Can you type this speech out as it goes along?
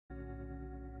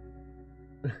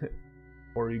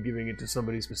Or are you giving it to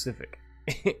somebody specific?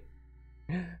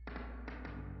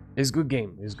 It's a good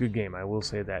game. It's a good game. I will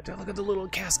say that. Look at the little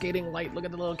cascading light. Look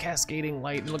at the little cascading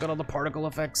light. Look at all the particle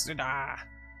effects. Ah.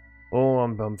 Oh,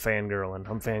 I'm fangirling.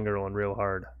 I'm fangirling real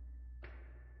hard.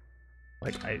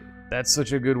 Like, that's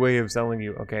such a good way of telling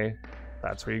you, okay,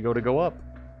 that's where you go up.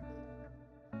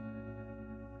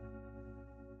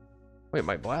 Wait,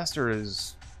 my blaster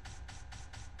is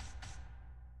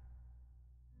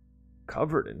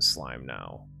covered in slime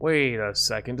now. Wait a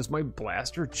second, does my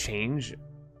blaster change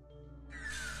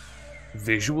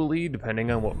visually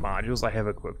depending on what modules I have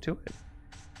equipped to it?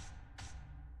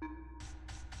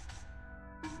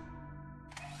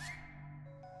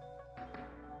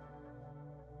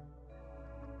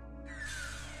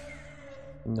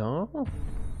 No?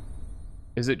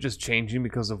 Is it just changing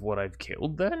because of what I've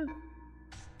killed then?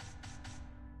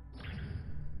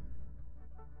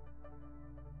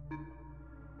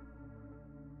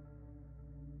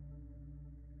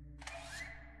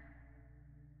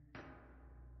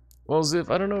 Well, Ziff,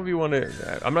 I don't know if you want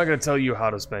to... I'm not going to tell you how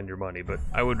to spend your money, but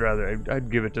I would rather...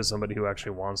 I'd give it to somebody who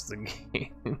actually wants the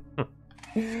game.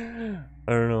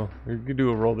 I don't know. You could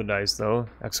do a roll the dice, though.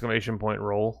 Exclamation point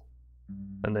roll.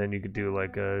 And then you could do,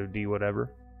 like, a D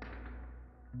whatever.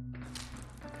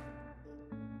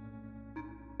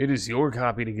 It is your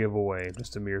copy to give away.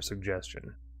 Just a mere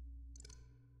suggestion.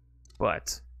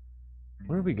 But...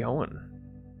 where are we going?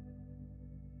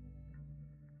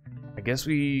 I guess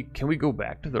can we go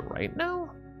back to the right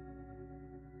now?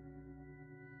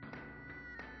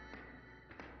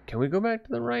 Can we go back to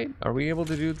the right? Are we able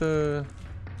to do the...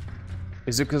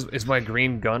 Is it because, is my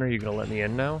green gun, are you gonna let me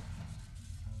in now?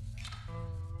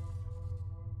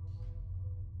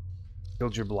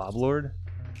 Killed your blob lord?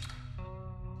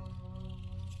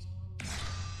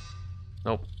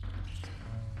 Nope.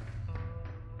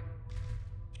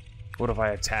 What if I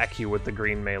attack you with the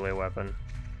green melee weapon?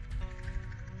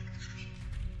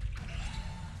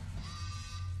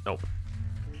 Nope.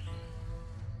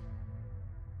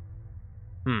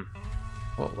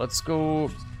 Well, let's go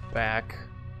back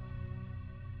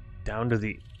down to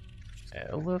the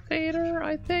elevator,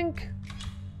 I think?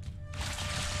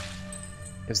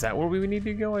 Is that where we need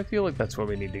to go? I feel like that's where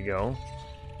we need to go.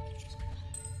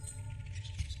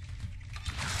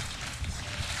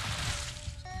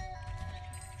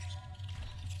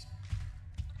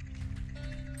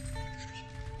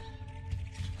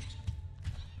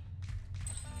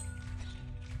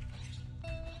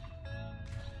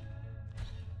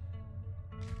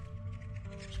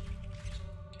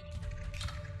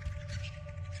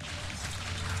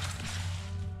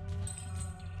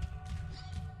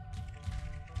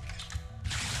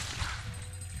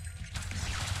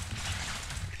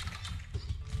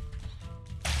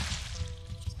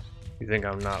 You think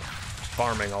I'm not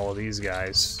farming all of these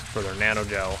guys for their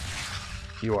nanogel?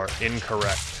 You are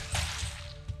incorrect.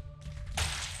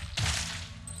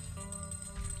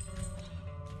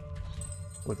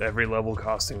 With every level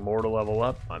costing more to level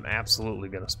up, I'm absolutely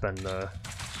gonna spend the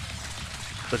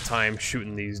time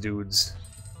shooting these dudes.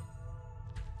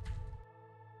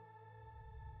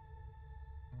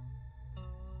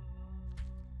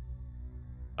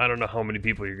 I don't know how many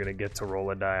people you're gonna get to roll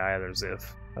a die either, Ziff.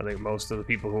 I think most of the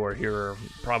people who are here are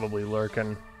probably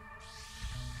lurking.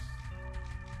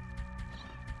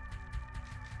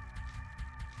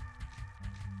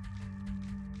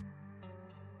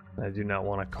 I do not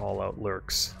want to call out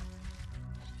lurks.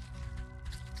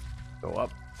 Go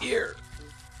up here.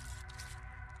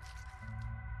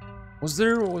 Was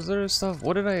there stuff?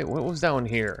 What was down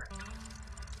here?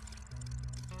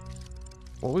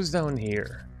 What was down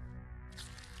here?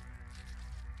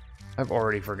 I've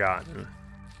already forgotten.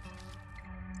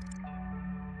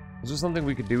 Was there something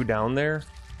we could do down there?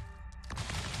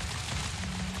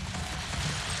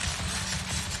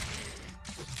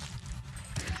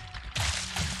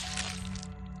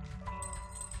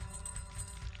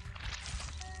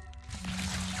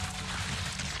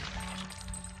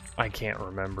 I can't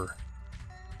remember.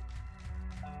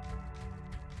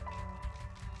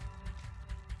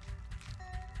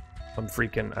 I'm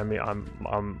freaking, I mean,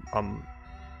 I'm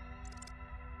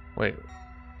wait.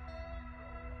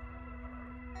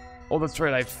 Oh, that's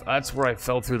right, that's where I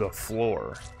fell through the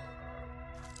floor.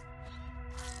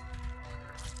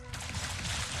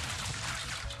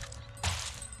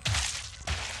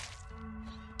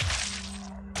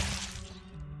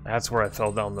 That's where I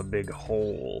fell down the big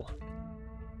hole.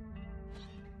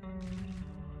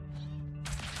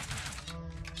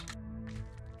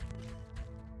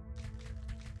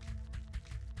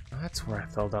 That's where I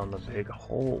fell down the big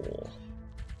hole.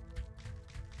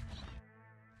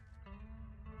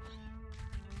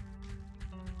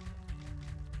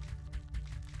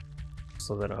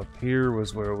 So then up here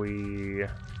was where we...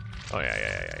 Oh,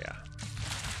 yeah.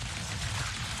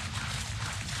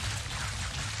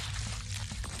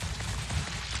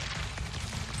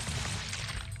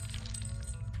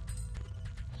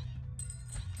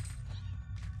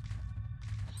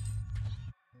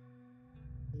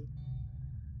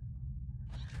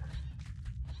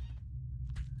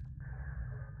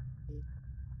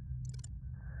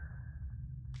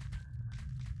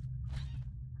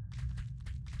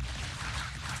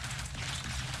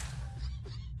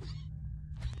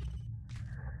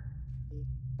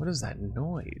 What is that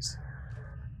noise?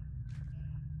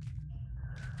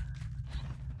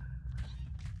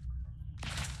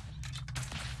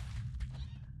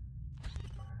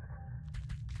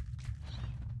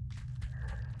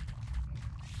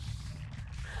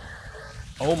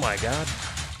 Oh my god.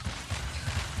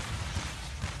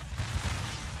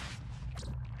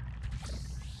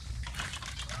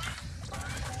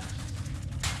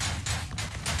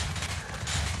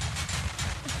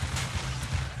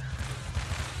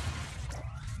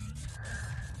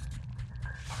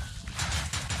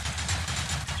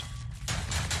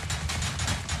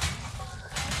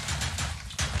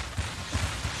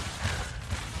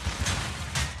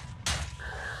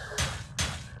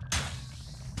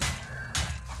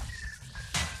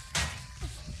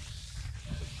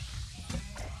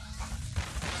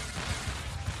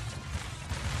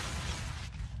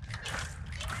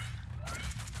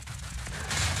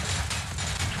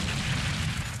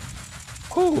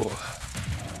 Whew.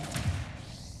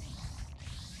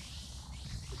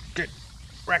 Get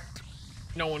wrecked.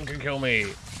 No one can kill me.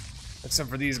 Except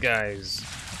for these guys.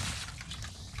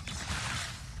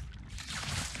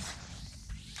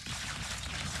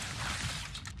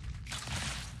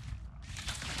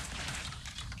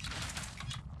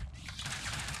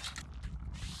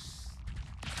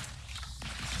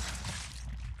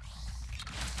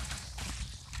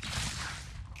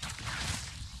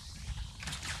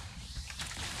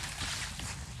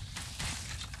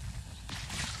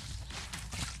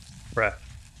 Bruh.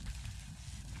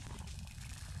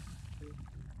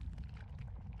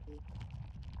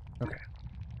 Okay.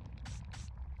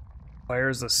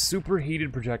 Fires a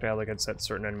superheated projectile that can set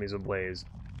certain enemies ablaze.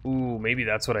 Ooh, maybe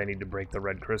that's what I need to break the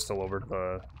red crystal over to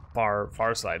the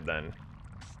far side then.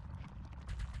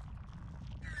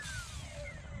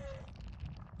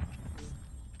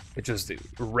 It just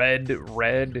red,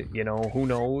 you know, who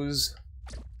knows?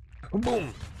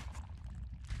 Boom!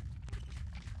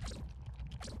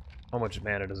 How much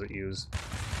mana does it use?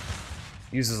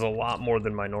 Uses a lot more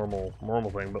than my normal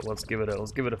thing, but let's give it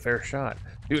a fair shot.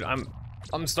 Dude,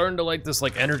 I'm starting to like this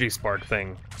like energy spark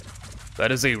thing.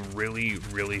 That is a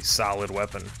really solid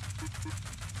weapon.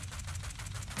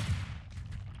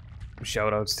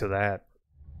 Shoutouts to that.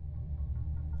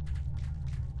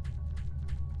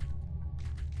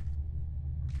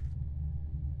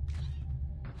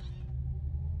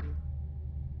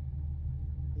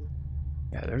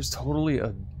 Yeah, there's totally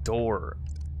a door.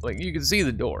 Like, you can see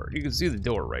the door. You can see the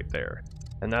door right there.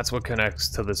 And that's what connects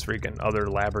to this freaking other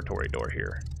laboratory door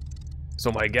here.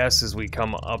 So my guess is we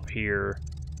come up here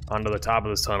onto the top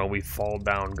of this tunnel, we fall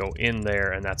down, go in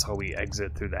there, and that's how we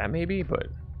exit through that maybe, but...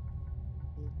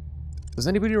 Does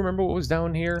anybody remember what was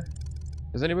down here?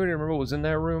 Does anybody remember what was in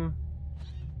that room?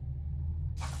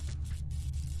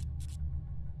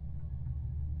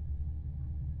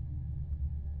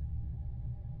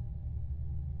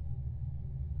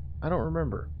 I don't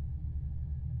remember.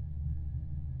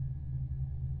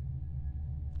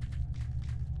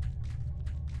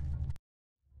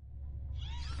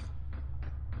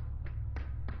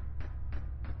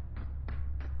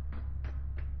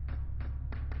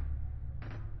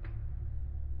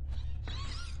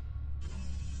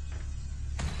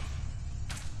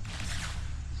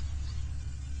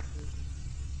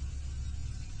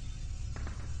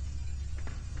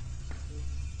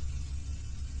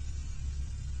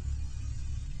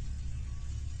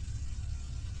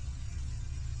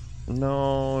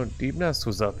 No, Deep Nest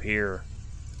was up here.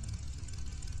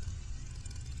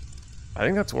 I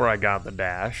think that's where I got the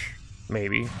dash,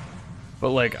 maybe. But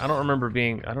like, I don't remember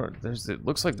being, it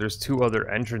looks like there's two other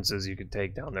entrances you could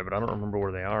take down there, but I don't remember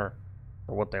where they are,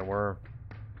 or what they were.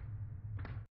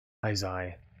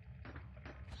 Izai.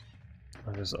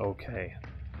 That is okay.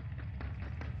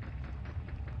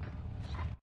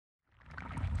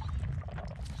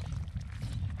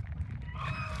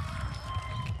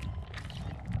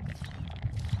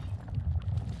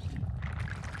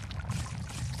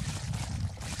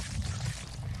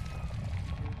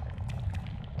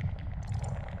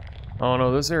 Oh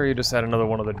no, this area just had another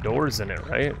one of the doors in it,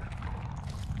 right?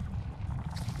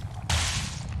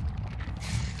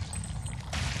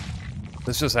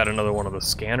 This just had another one of the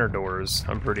scanner doors,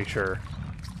 I'm pretty sure.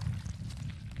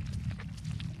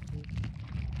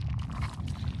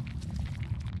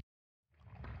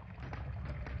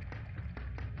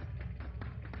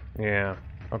 Yeah,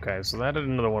 okay, so that had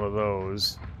another one of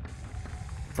those.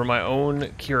 For my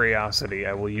own curiosity,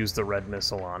 I will use the red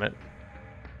missile on it.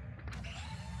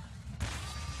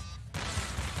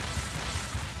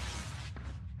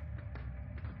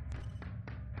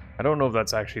 I don't know if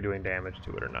that's actually doing damage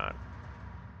to it or not.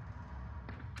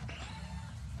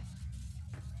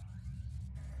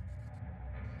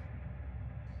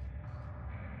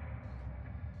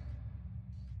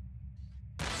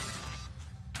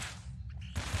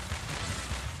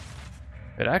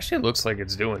 It actually looks like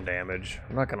it's doing damage,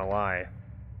 I'm not gonna lie.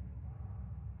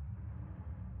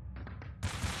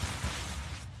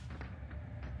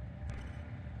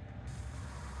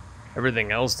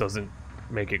 Everything else doesn't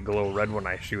make it glow red when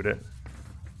I shoot it.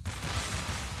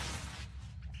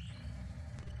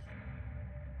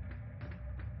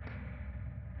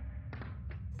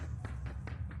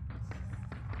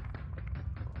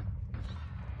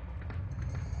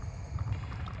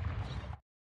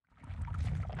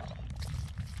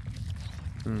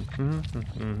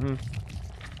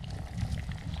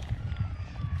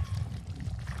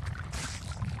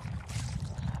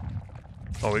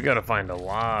 Oh, we gotta find a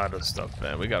lot of stuff,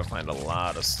 man. We gotta find a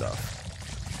lot of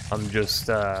stuff. I'm just,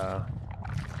 gotta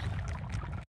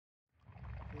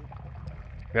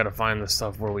find the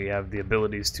stuff where we have the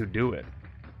abilities to do it.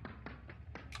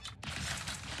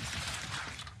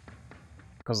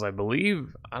 Because I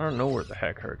believe, I don't know where the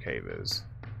heck her cave is.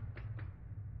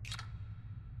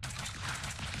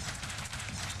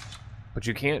 But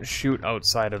you can't shoot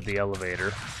outside of the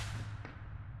elevator.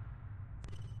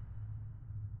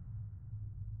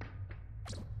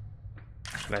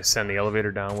 Can I send the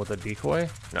elevator down with a decoy?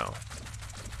 No.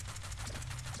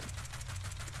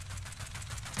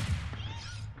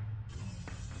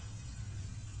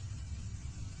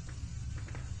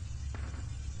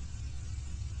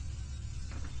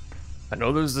 I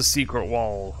know there's a secret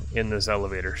wall in this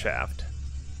elevator shaft.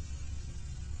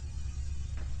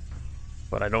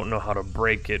 But I don't know how to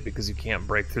break it because you can't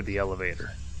break through the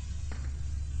elevator.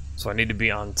 So I need to be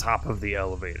on top of the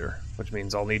elevator, which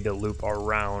means I'll need to loop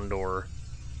around or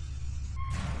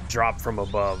drop from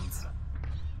above.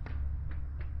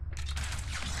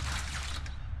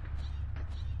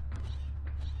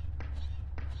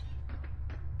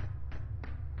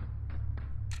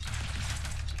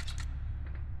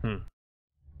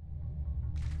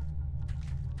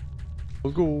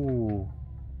 Let's go.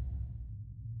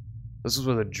 This is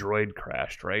where the droid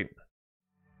crashed, right?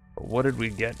 But what did we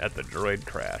get at the droid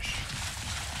crash?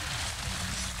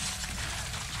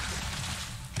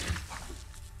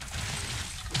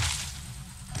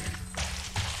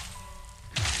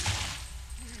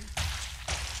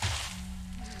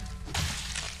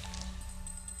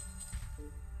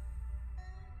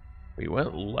 We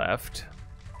went left.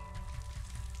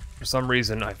 For some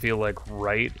reason, I feel like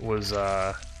right was,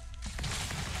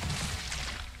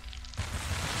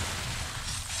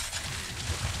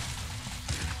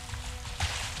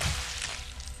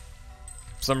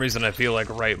 For some reason, I feel like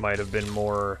right might have been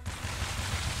more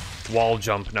wall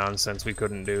jump nonsense we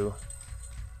couldn't do.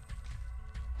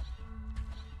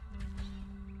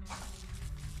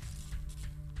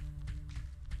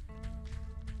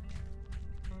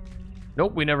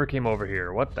 Nope, we never came over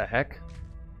here. What the heck?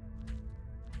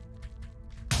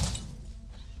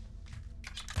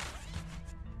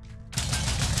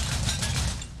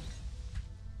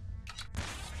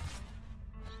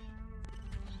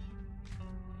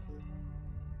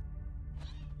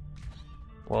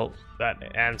 Well,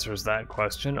 that answers that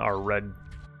question. Our red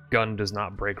gun does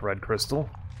not break red crystal.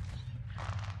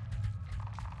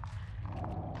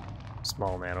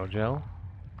 Small nanogel.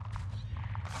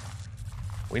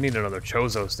 We need another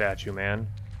Chozo statue, man.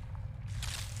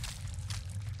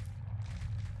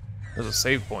 There's a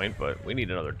save point, but we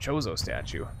need another Chozo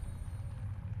statue.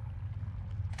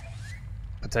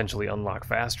 Potentially unlock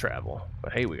fast travel.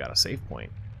 But hey, we got a save point.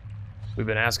 We've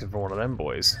been asking for one of them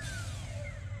boys.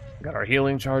 Got our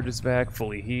healing charges back,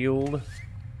 fully healed.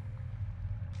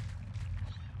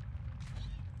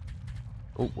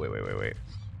 Oh, wait.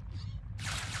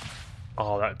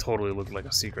 Oh, that totally looked like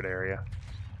a secret area.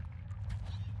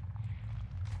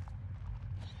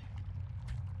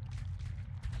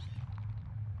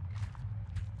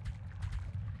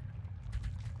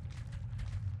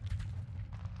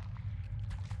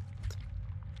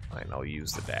 Fine, I'll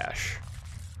use the dash.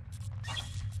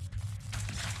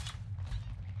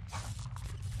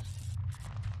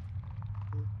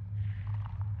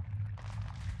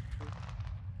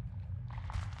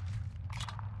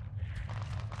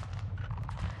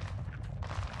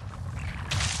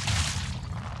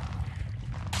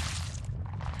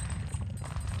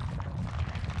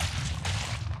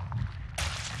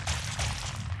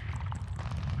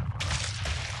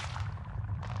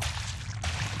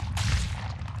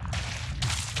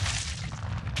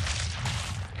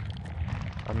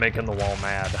 making the wall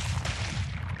mad.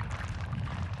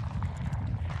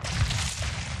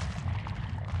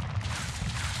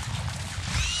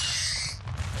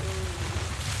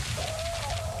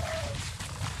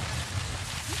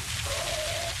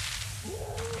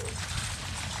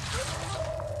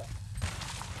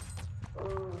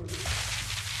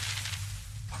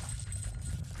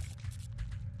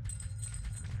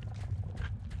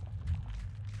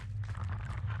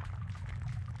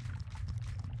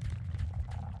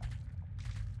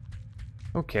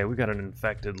 Okay, we got an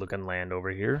infected looking land over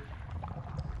here.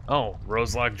 Oh,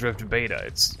 Roselock Drift Beta.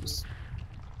 It's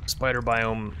spider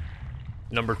biome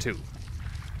number 2.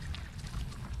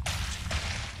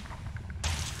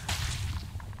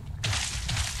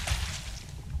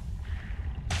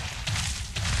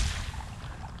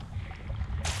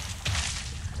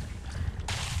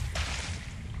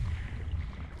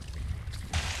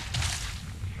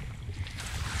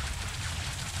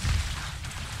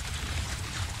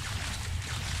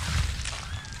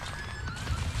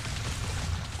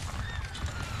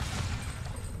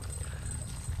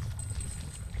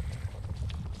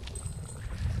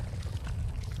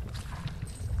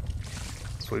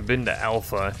 So we've been to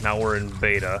alpha, now we're in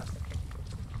beta.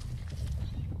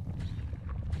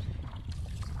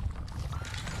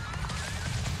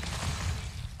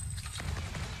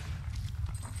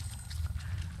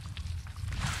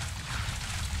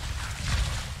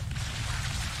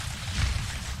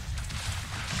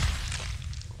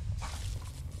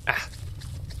 Ah.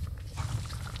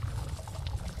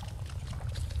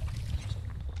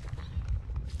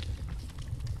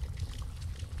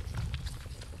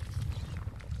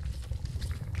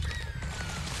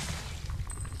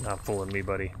 Not fooling me,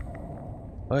 buddy.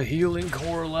 A healing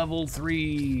core level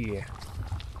 3.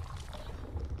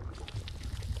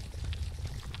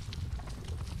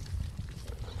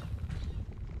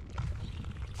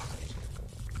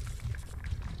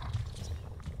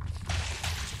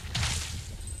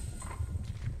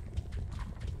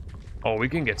 Oh, we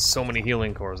can get so many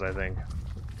healing cores, I think.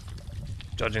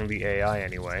 Judging the AI,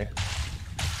 anyway.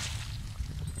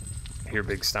 Here,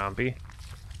 Big Stompy.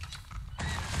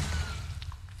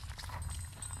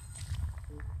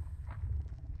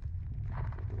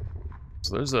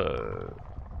 So there's a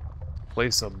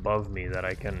place above me that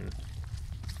I can...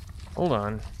 Hold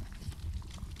on.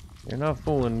 You're not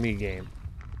fooling me, game.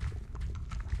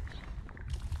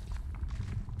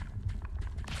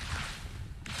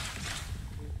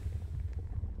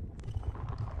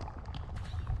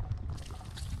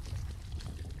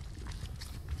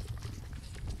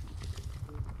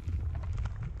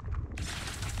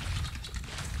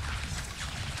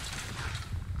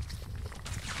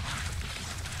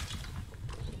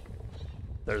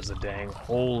 There's a dang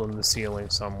hole in the ceiling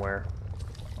somewhere.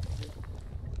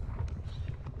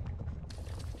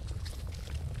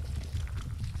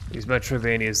 These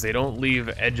Metroidvanias, they don't leave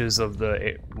edges of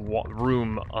the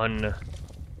room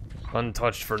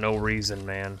untouched for no reason,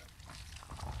 man.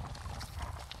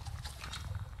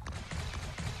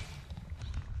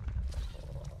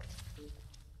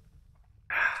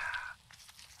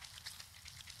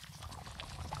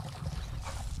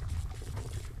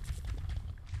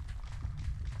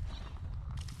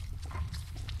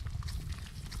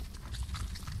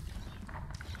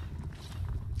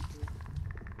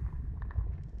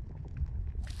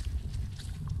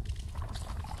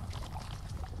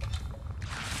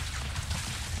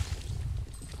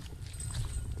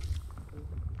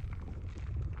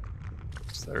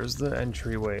 There's the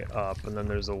entryway up, and then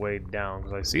there's a way down,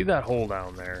 because I see that hole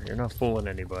down there. You're not fooling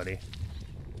anybody.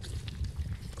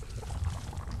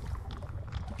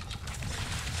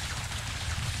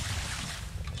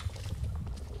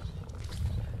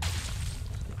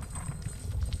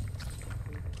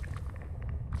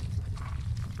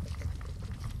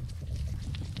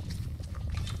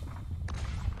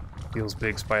 Feels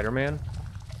big, Spider-Man.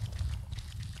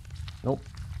 Nope.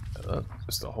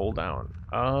 Just a hole down.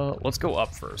 Let's go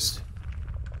up first.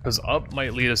 Because up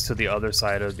might lead us to the other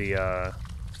side of the,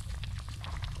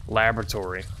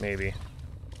 laboratory, maybe.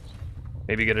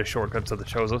 Maybe get a shortcut to the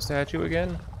Chozo statue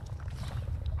again?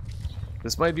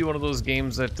 This might be one of those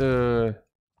games that,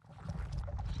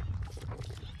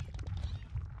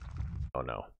 Oh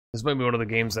no. This might be one of the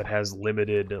games that has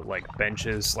limited, like,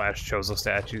 benches slash Chozo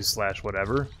statues slash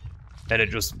whatever. And it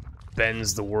just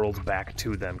bends the world back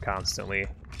to them constantly.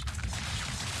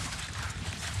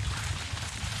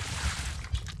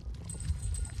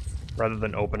 Rather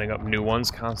than opening up new ones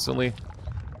constantly.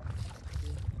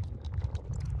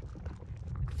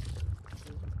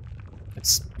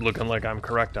 It's looking like I'm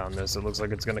correct on this. It looks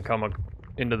like it's gonna come up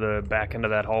into the back end of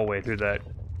that hallway through the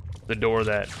door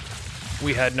that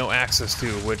we had no access to,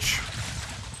 which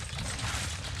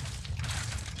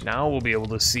now we'll be able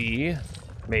to see,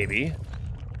 maybe,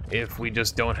 if we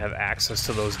just don't have access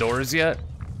to those doors yet.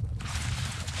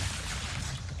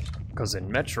 Because in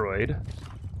Metroid,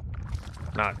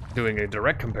 not doing a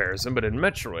direct comparison, but in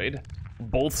Metroid,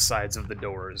 both sides of the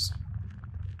doors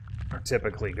are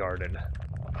typically guarded.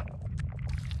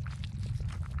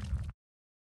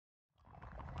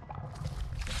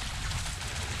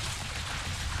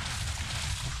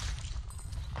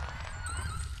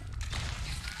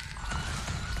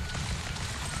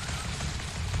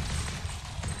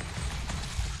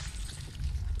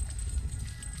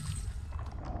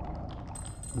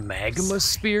 Magma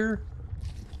spear?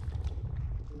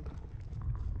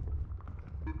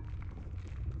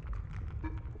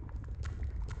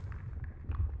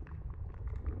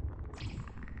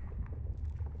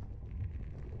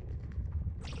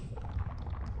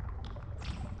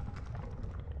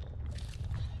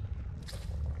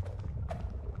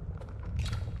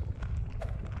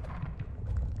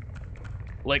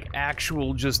 Like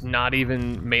actual, just not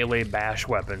even melee bash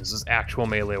weapons, just actual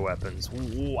melee weapons.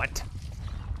 What?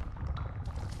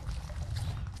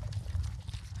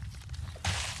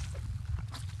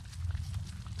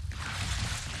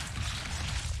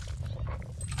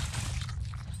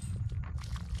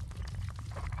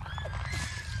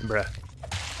 Bruh.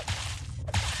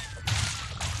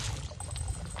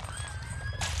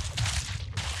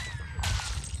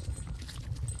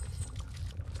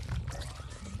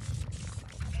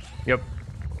 Yep.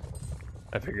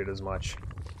 I figured as much.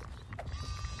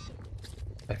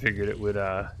 I figured it would,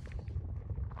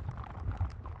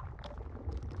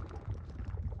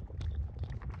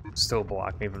 still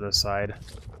block me from this side.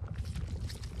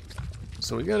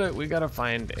 So we gotta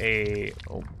find a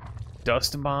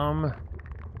dust bomb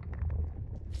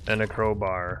and a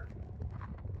crowbar.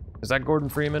 Is that Gordon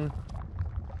Freeman?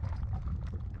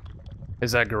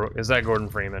 Is that Gordon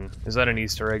Freeman? Is that an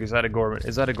Easter egg? Is that a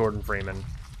Gordon Freeman?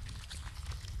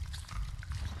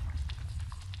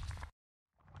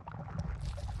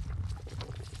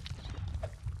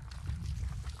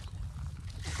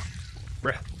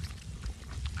 Bruh.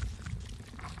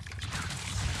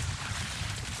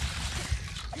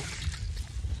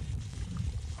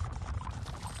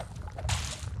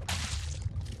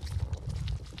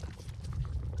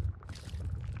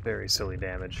 Very silly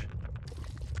damage.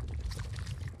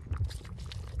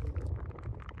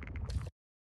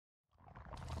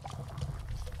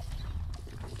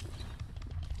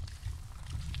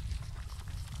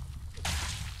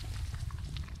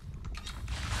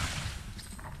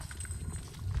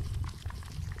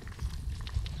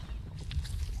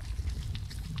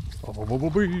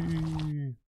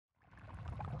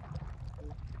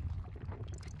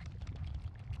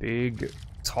 Big,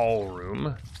 tall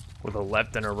room with a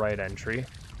left and a right entry.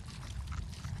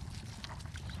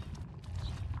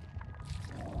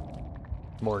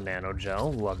 More nano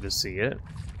gel, love to see it.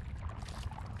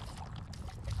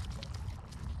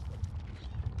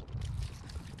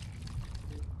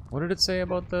 What did it say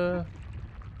about the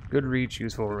good reach,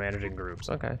 useful for managing groups?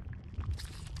 Okay.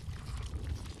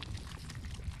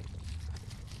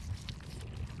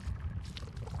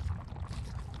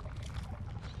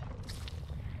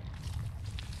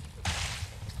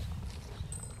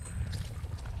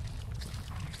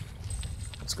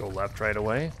 Let's go left right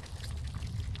away.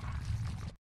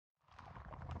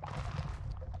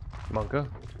 Monka.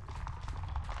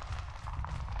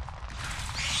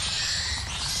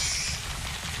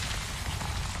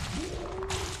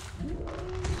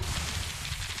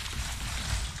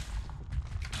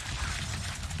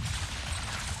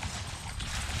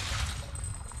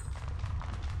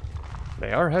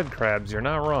 They are head crabs, you're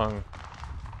not wrong.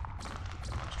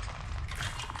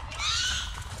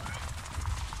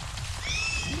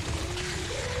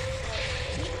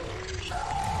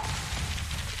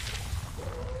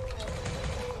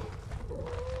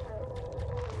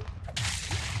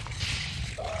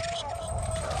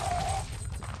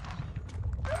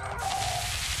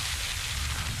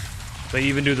 They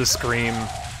even do the scream.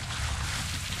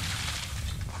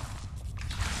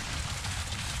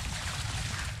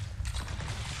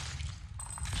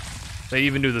 They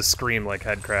even do the scream like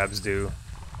head crabs do.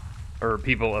 Or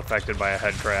people affected by a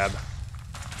head crab.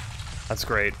 That's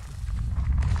great.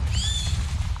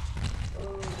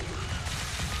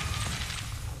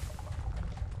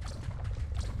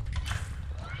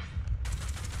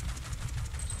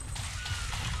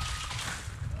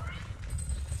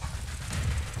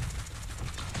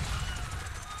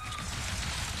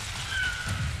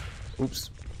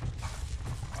 Oops.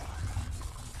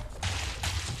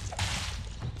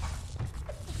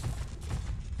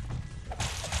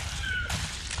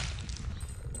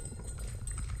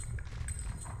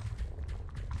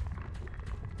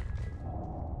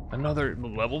 Another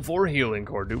level 4 healing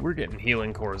core. Dude, we're getting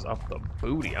healing cores up the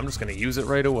booty. I'm just gonna use it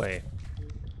right away.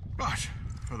 But,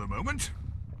 for the moment,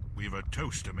 we've a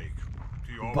toast to make.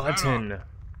 To your Button. valor,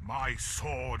 my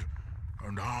sword,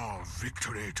 and our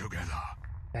victory together.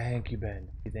 Thank you, Ben.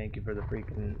 Thank you for the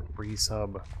freaking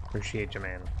resub. Appreciate you,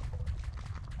 man.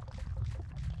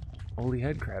 Holy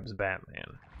head crabs,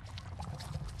 Batman.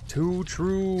 Too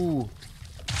true.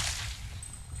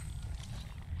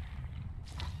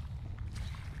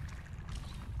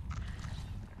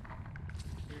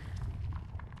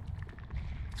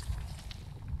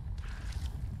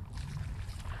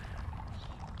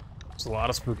 There's a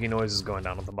lot of spooky noises going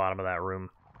down at the bottom of that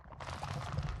room.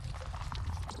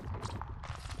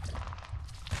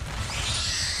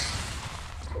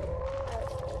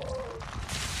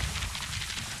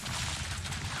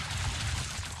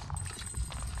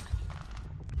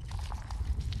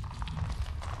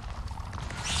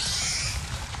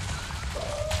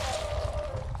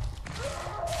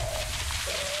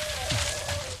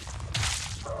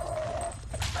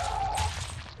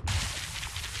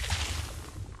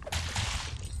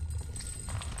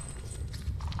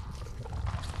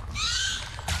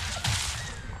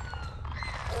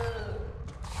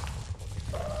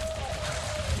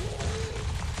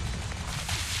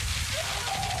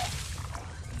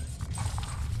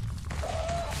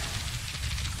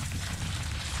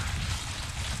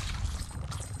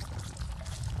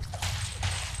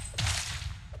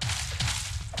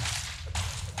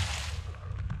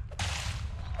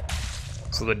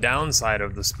 So the downside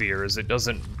of the spear is it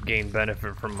doesn't gain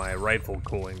benefit from my rifle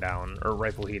cooling down, or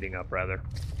rifle heating up, rather.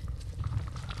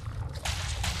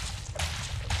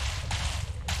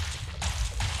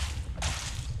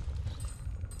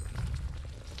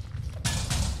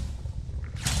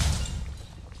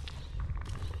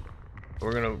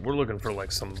 We're looking for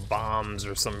like some bombs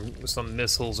or some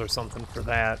missiles or something for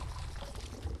that.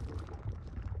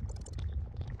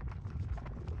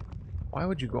 Why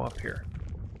would you go up here?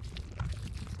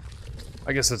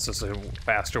 I guess it's just a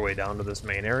faster way down to this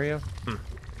main area.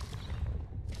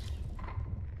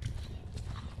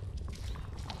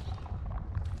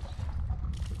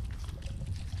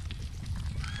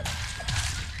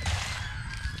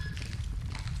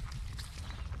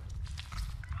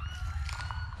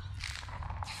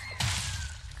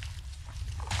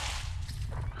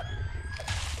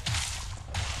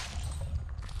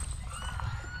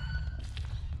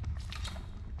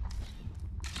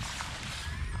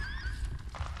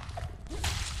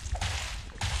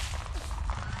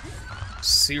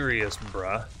 Serious,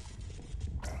 bruh.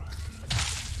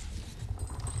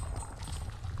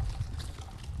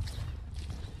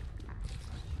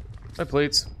 My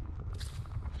plates.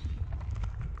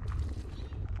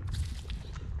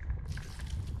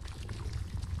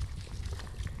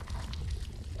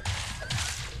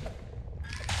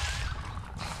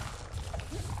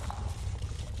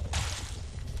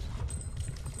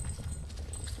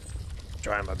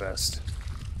 Trying my best.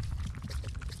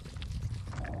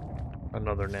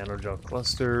 Another nanogel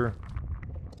cluster.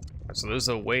 So there's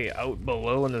a way out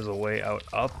below and there's a way out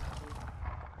up.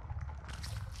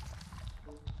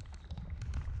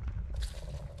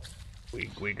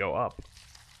 We go up.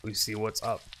 We see what's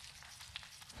up.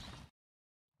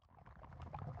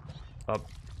 Up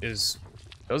is...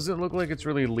 doesn't look like it's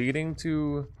really leading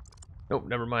to... Nope,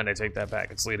 never mind, I take that back.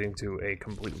 It's leading to a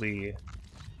completely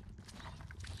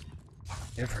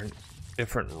different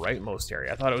rightmost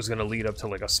area. I thought it was going to lead up to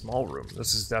like a small room.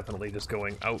 This is definitely just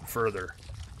going out further.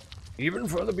 Even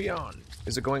further beyond.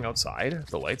 Is it going outside?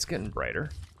 The light's getting brighter.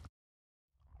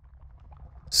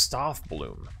 Stoff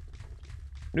bloom.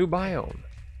 New biome.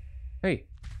 Hey.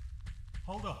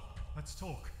 Hold up. Let's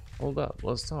talk. Hold up.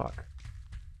 Let's talk.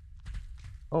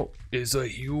 Oh, it's a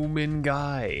human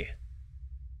guy.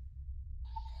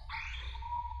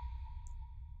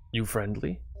 You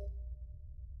friendly?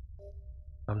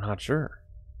 I'm not sure.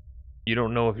 You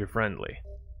don't know if you're friendly.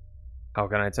 How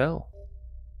can I tell?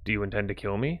 Do you intend to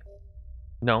kill me?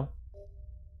 No.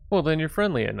 Well, then you're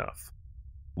friendly enough.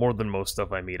 More than most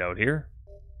stuff I meet out here.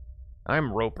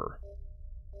 I'm Roper. ...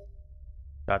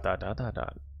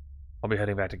 I'll be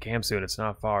heading back to camp soon. It's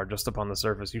not far, just up on the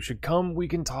surface. You should come. We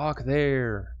can talk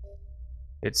there.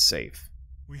 It's safe.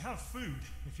 We have food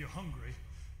if you're hungry.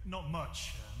 Not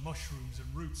much. Mushrooms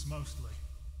and roots mostly.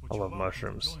 I love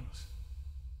mushrooms. Join us.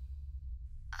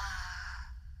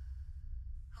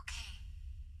 Okay.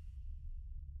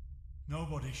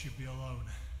 Nobody should be alone.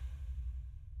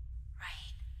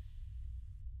 Right.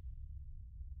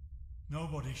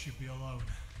 Nobody should be alone.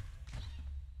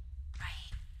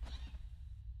 Right.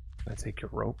 Can I take your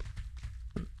rope?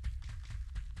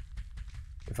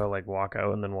 If I like walk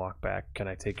out and then walk back, can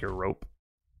I take your rope?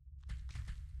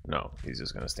 No, he's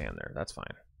just gonna stand there. That's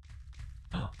fine.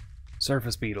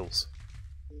 Surface beetles.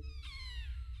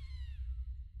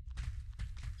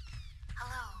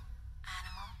 Hello,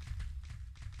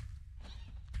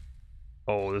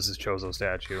 animal. Oh, this is Chozo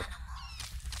statue. Animal.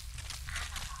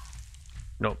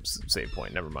 Nope, save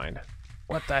point, never mind.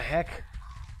 What the heck?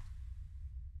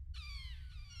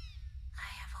 I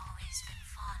have always been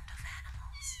fond of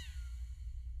animals.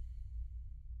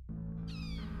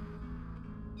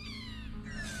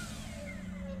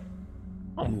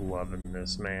 I'm loving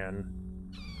this, man.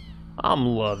 I'm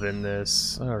loving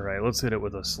this. Alright, let's hit it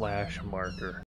with a slash marker.